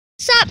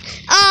What's up?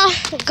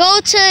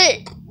 Go to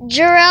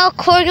Jarrell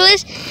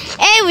Corgless.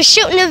 Hey, we're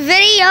shooting a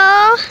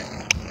video.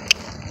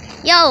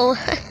 Yo,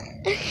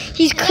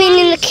 he's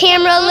cleaning the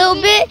camera a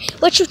little bit.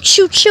 What you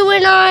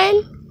chewing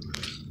on?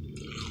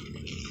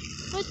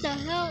 What the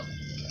hell?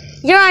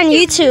 You're on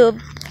YouTube.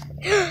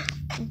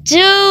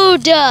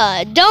 Dude,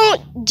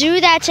 don't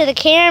do that to the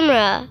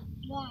camera.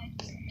 Why?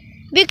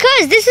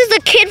 Because this is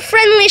a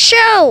kid-friendly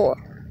show.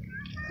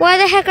 Why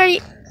the heck are you...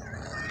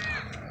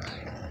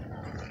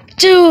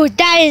 Dude,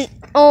 that is...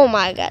 Oh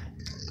my god.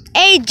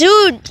 Hey,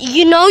 dude,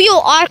 you know you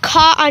are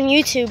caught on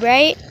YouTube,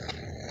 right?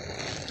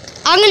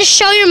 I'm gonna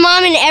show your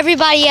mom and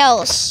everybody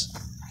else.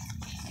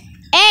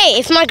 Hey,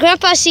 if my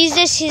grandpa sees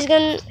this, he's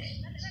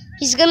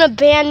gonna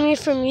ban me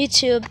from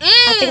YouTube.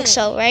 I think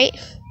so, right?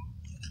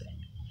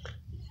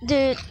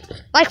 Dude,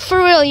 like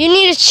for real, you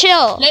need to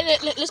chill.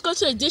 Let's go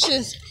to the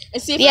dishes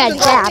and see if we can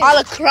go all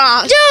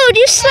across. Dude,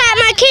 you slapped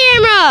my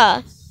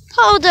camera.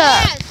 Hold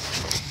up.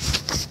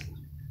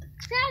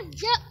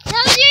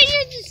 Tell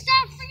Junior to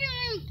stop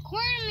freaking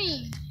recording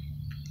me.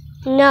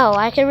 No,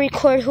 I can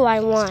record who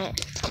I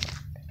want.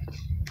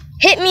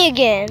 Hit me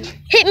again.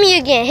 Hit me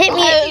again. Hit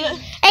me.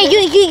 Hey,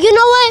 you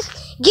know what?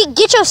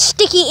 Get your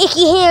sticky,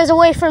 icky hands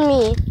away from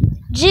me.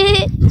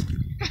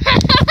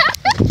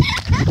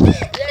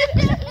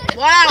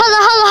 Wow.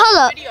 Hold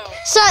up.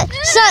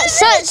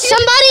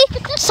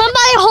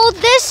 Somebody hold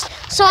this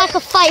so I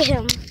can fight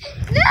him.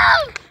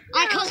 No!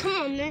 Alright, come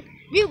on, man.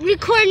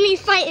 Record me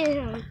fighting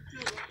him.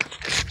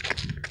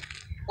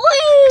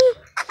 Woo!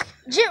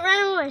 Jit,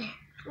 run away.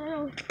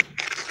 Come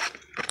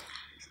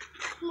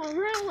on,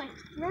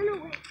 run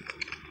away.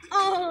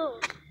 Oh!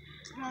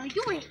 No,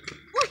 you ain't.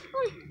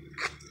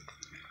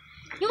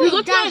 You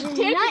ain't dodging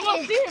nothing.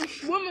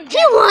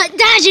 You weren't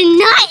dodging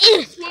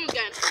nothing. Swim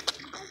again.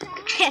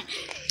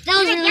 That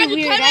was really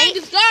weird, right?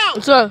 Just go.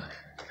 What's up?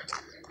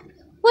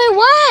 Wait,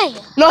 why?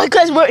 No,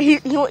 because he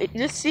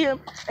just see him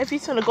if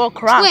he's gonna go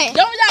across. Wait.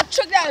 Don't that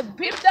trick that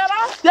beep that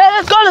off? Yeah,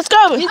 let's go. Let's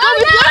go. Go.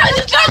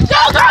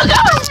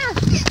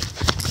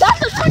 That's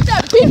the trick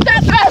that beep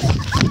that off.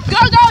 Go.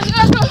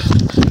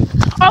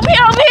 Over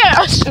here.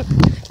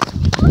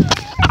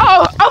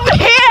 Oh, over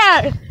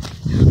here.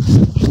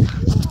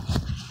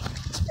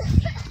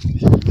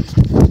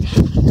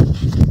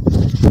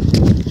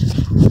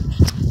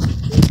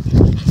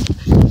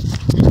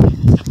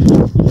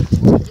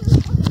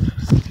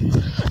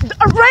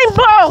 A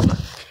rainbow.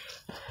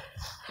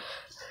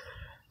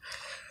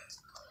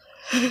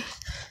 Hey,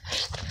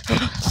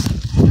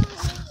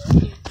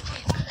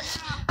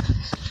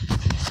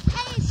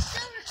 it's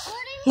still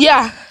recording?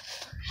 Yeah.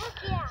 Heck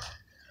yeah.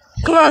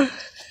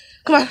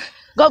 Come on.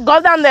 Go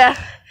down there.